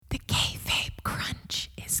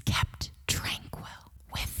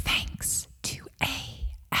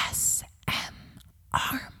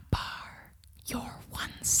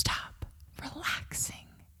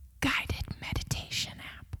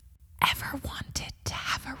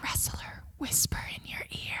have a wrestler whisper in your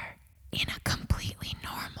ear in a completely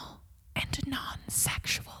normal and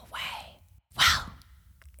non-sexual way? Well,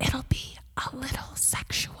 it'll be a little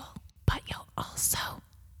sexual, but you'll also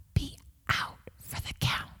be out for the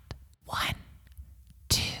count. 1,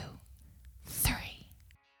 2, 3.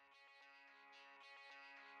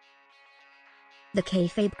 The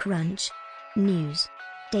Kayfabe Crunch. News.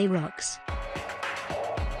 Day rocks.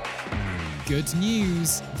 Good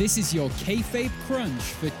news! This is your Kayfabe Crunch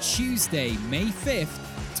for Tuesday, May 5th,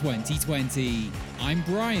 2020. I'm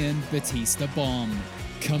Brian Batista Bomb.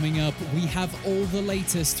 Coming up, we have all the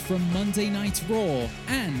latest from Monday Night Raw,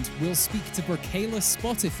 and we'll speak to Bracayla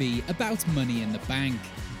Spotify about Money in the Bank.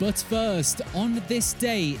 But first, on this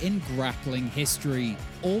day in grappling history,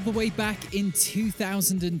 all the way back in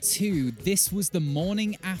 2002, this was the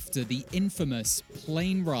morning after the infamous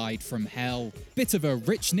Plane Ride from Hell. Bit of a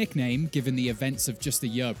rich nickname given the events of just a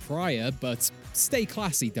year prior, but stay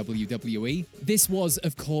classy, WWE. This was,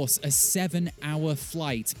 of course, a 7-hour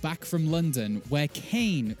flight back from London where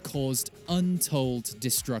Kane caused untold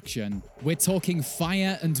destruction. We're talking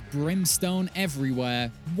fire and brimstone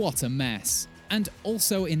everywhere. What a mess. And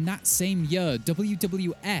also in that same year,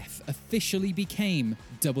 WWF officially became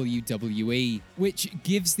WWE, which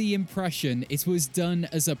gives the impression it was done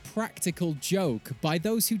as a practical joke by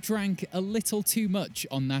those who drank a little too much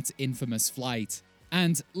on that infamous flight.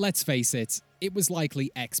 And let's face it, it was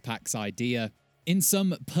likely X-Pac's idea. In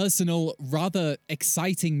some personal, rather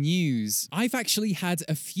exciting news, I've actually had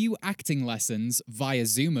a few acting lessons, via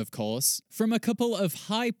Zoom of course, from a couple of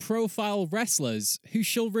high-profile wrestlers who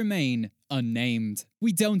shall remain unnamed.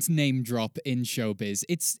 We don't name drop in showbiz,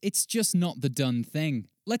 it's just not the done thing.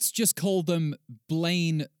 Let's just call them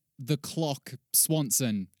Blaine the Clock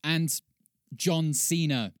Swanson and John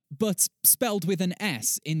Cena, but spelled with an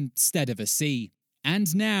S instead of a C.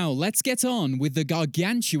 And now, let's get on with the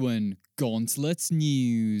gargantuan Gauntlet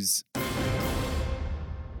News.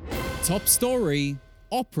 Top story,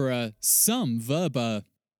 Opera Some Verba.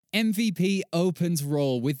 MVP opens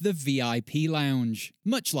Raw with the VIP lounge.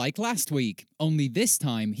 Much like last week, only this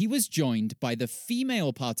time he was joined by the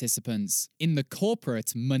female participants in the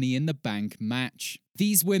corporate Money in the Bank match.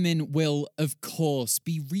 These women will, of course,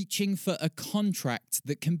 be reaching for a contract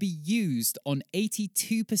that can be used on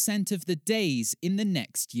 82% of the days in the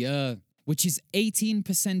next year, which is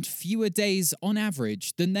 18% fewer days on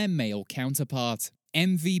average than their male counterpart.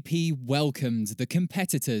 MVP welcomed the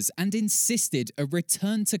competitors and insisted a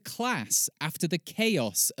return to class after the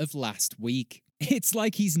chaos of last week. It's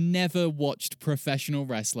like he's never watched professional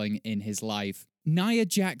wrestling in his life. Nia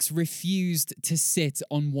Jax refused to sit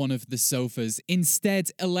on one of the sofas, instead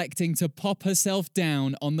electing to pop herself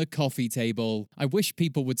down on the coffee table. I wish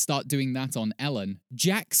people would start doing that on Ellen.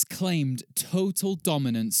 Jax claimed total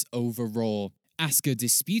dominance over Raw. Asuka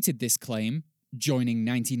disputed this claim, joining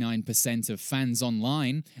 99% of fans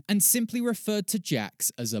online, and simply referred to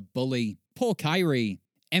Jax as a bully. Poor Kyrie.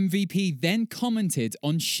 MVP then commented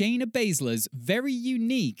on Shayna Baszler's very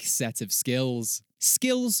unique set of skills.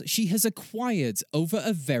 Skills she has acquired over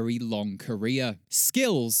a very long career.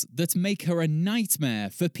 Skills that make her a nightmare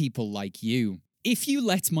for people like you. If you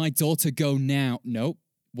let my daughter go now... Nope.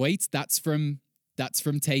 Wait, that's from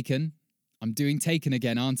Taken. I'm doing Taken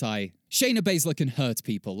again, aren't I? Shayna Baszler can hurt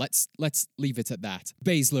people. Let's leave it at that.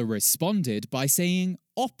 Baszler responded by saying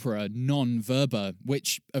opera non verba,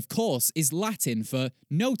 which, of course, is Latin for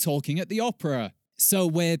no talking at the opera. So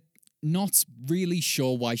we're not really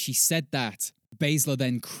sure why she said that. Baszler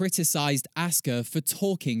then criticized Asuka for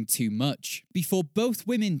talking too much, before both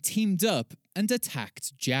women teamed up and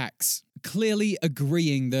attacked Jax, clearly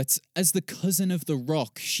agreeing that, as the cousin of The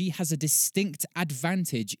Rock, she has a distinct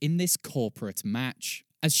advantage in this corporate match,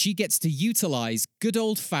 as she gets to utilize good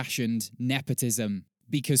old-fashioned nepotism.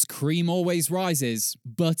 Because cream always rises,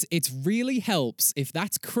 but it really helps if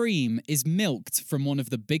that cream is milked from one of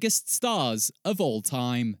the biggest stars of all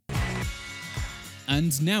time.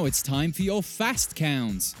 And now it's time for your Fast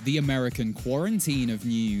Count, the American quarantine of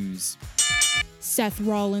news. Seth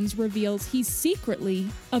Rollins reveals he's secretly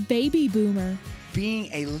a baby boomer. Being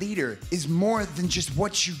a leader is more than just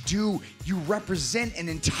what you do. You represent an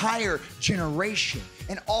entire generation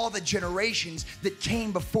and all the generations that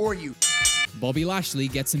came before you. Bobby Lashley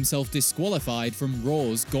gets himself disqualified from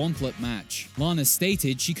Raw's Gauntlet match. Lana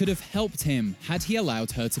stated she could have helped him had he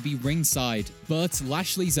allowed her to be ringside, but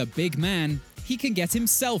Lashley's a big man. He can get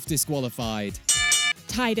himself disqualified.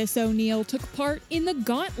 Titus O'Neil took part in the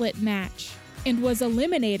Gauntlet match and was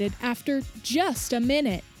eliminated after just a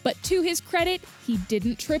minute. But to his credit, he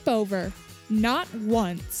didn't trip over. Not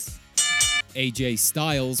once. AJ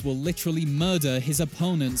Styles will literally murder his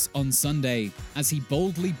opponents on Sunday, as he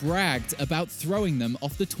boldly bragged about throwing them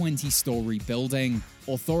off the 20-story building.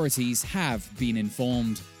 Authorities have been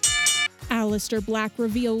informed. Aleister Black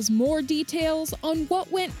reveals more details on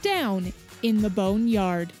what went down in the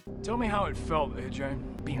Boneyard. Tell me how it felt, AJ.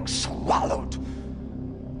 Being swallowed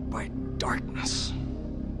by darkness.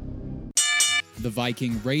 The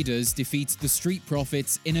Viking Raiders defeat the Street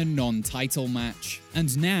Profits in a non-title match,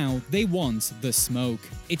 and now they want the smoke.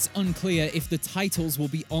 It's unclear if the titles will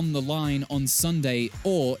be on the line on Sunday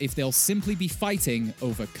or if they'll simply be fighting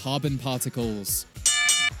over carbon particles.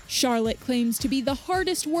 Charlotte claims to be the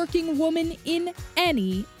hardest working woman in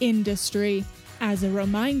any industry. As a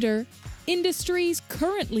reminder, industries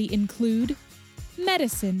currently include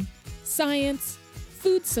medicine, science,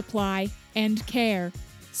 food supply, and care.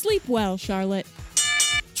 Sleep well, Charlotte.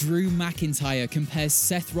 Drew McIntyre compares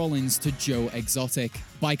Seth Rollins to Joe Exotic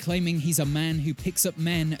by claiming he's a man who picks up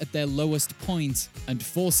men at their lowest point and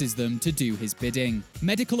forces them to do his bidding.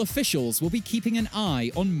 Medical officials will be keeping an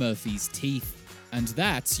eye on Murphy's teeth. And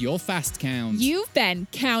that's your fast count. You've been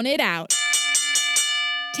counted out.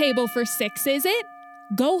 Table for 6, is it?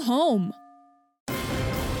 Go home.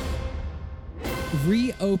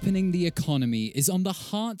 Reopening the economy is on the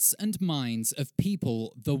hearts and minds of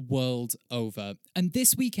people the world over. And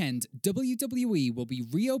this weekend, WWE will be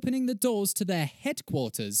reopening the doors to their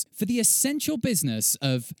headquarters for the essential business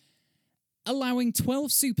of allowing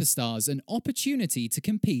 12 superstars an opportunity to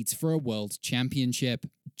compete for a world championship.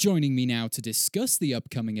 Joining me now to discuss the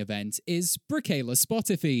upcoming event is Bricayla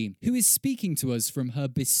Spotify, who is speaking to us from her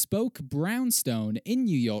bespoke brownstone in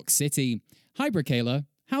New York City. Hi, Bricayla.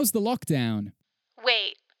 How's the lockdown?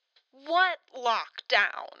 Wait, what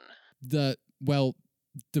lockdown? The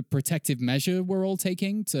protective measure we're all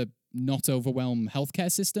taking to not overwhelm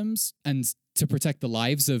healthcare systems and to protect the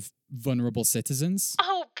lives of vulnerable citizens.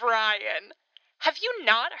 Oh, Brian, have you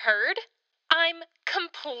not heard? I'm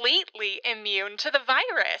completely immune to the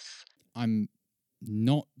virus. I'm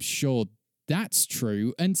not sure that's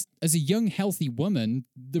true. And as a young, healthy woman,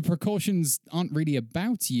 the precautions aren't really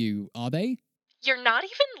about you, are they? You're not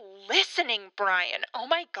even listening, Brian. Oh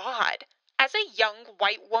my God. As a young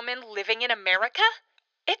white woman living in America,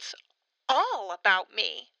 it's all about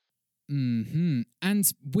me.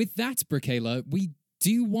 And with that, Bricayla, we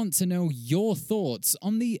do want to know your thoughts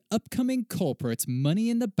on the upcoming corporate Money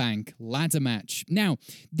in the Bank ladder match. Now,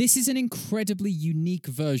 this is an incredibly unique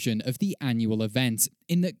version of the annual event,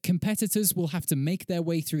 in that competitors will have to make their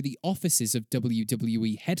way through the offices of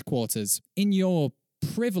WWE headquarters. In your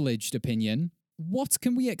privileged opinion, what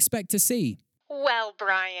can we expect to see? Well,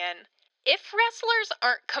 Brian, if wrestlers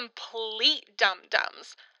aren't complete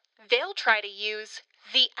dum-dums, they'll try to use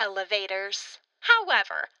the elevators.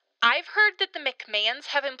 However, I've heard that the McMahons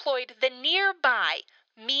have employed the nearby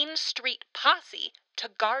Mean Street Posse to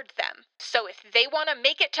guard them. So if they want to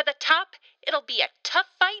make it to the top, it'll be a tough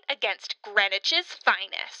fight against Greenwich's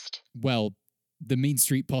finest. Well, the Mean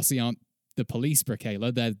Street Posse aren't the police,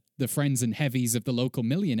 Bricayla. They're the friends and heavies of the local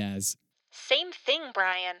millionaires. Same thing,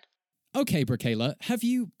 Brian. Okay, Bricayla, have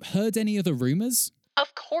you heard any other rumors?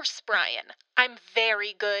 Of course, Brian. I'm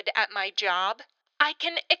very good at my job. I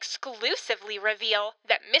can exclusively reveal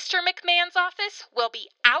that Mr. McMahon's office will be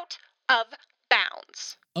out of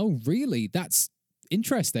bounds. Oh, really? That's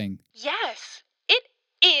interesting. Yes, it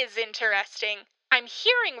is interesting. I'm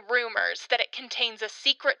hearing rumors that it contains a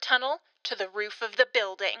secret tunnel to the roof of the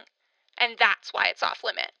building, and that's why it's off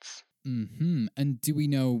limits. And do we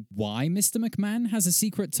know why Mr. McMahon has a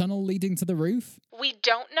secret tunnel leading to the roof? We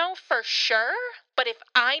don't know for sure, but if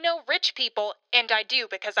I know rich people, and I do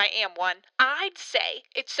because I am one, I'd say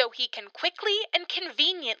it's so he can quickly and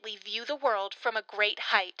conveniently view the world from a great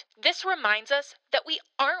height. This reminds us that we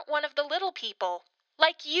aren't one of the little people.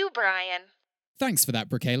 Like you, Brian. Thanks for that,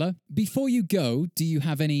 Bricayla. Before you go, do you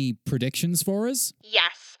have any predictions for us?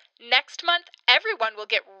 Yes. Next month, everyone will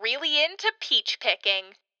get really into peach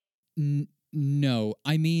picking. No,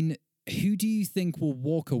 I mean, who do you think will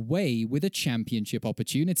walk away with a championship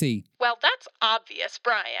opportunity? Well, that's obvious,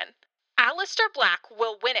 Brian. Aleister Black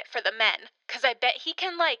will win it for the men, 'cause I bet he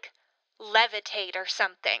can, levitate or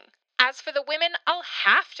something. As for the women, I'll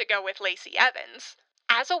have to go with Lacey Evans.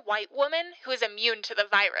 As a white woman who is immune to the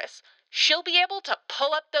virus, she'll be able to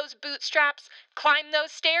pull up those bootstraps, climb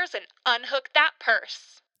those stairs, and unhook that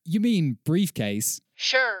purse. You mean briefcase?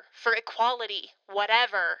 Sure, for equality,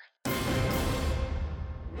 whatever.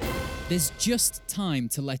 There's just time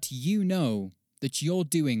to let you know that you're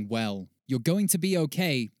doing well. You're going to be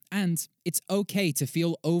okay, and it's okay to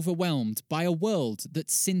feel overwhelmed by a world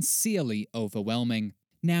that's sincerely overwhelming.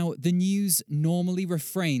 Now, the news normally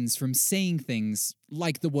refrains from saying things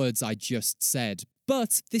like the words I just said,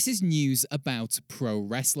 but this is news about pro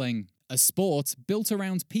wrestling, a sport built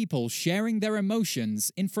around people sharing their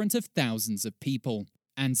emotions in front of thousands of people.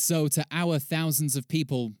 And so to our thousands of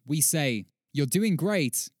people, we say, you're doing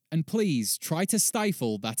great, and please try to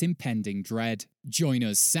stifle that impending dread. Join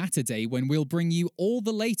us Saturday when we'll bring you all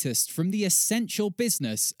the latest from the essential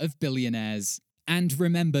business of billionaires. And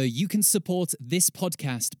remember, you can support this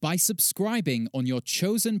podcast by subscribing on your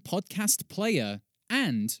chosen podcast player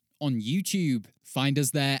and on YouTube. Find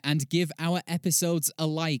us there and give our episodes a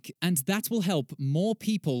like, and that will help more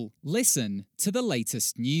people listen to the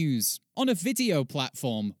latest news. On a video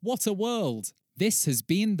platform, what a world! This has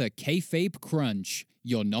been the Kayfabe Crunch,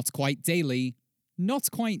 your not quite daily, not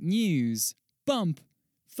quite news bump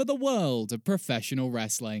for the world of professional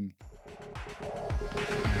wrestling.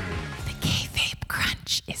 The Kayfabe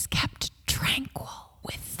Crunch is kept tranquil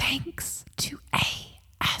with thanks to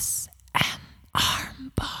ASM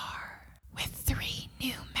Armbar, with 3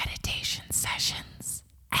 new meditation sessions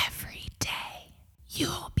every day.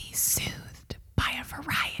 You'll be soothed by a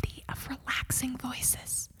variety of relaxing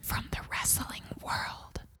voices from the wrestling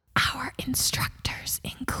world. Our instructors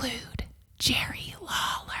include Jerry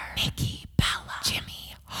Lawler, Nikki Bella,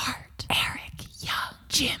 Jimmy Hart, Eric Young,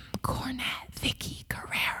 Jim Cornette, Vicky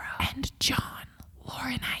Guerrero, and John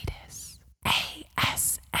Laurinaitis.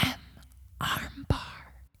 ASM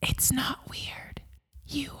Armbar. It's not weird.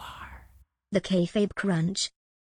 You are. The Kayfabe Crunch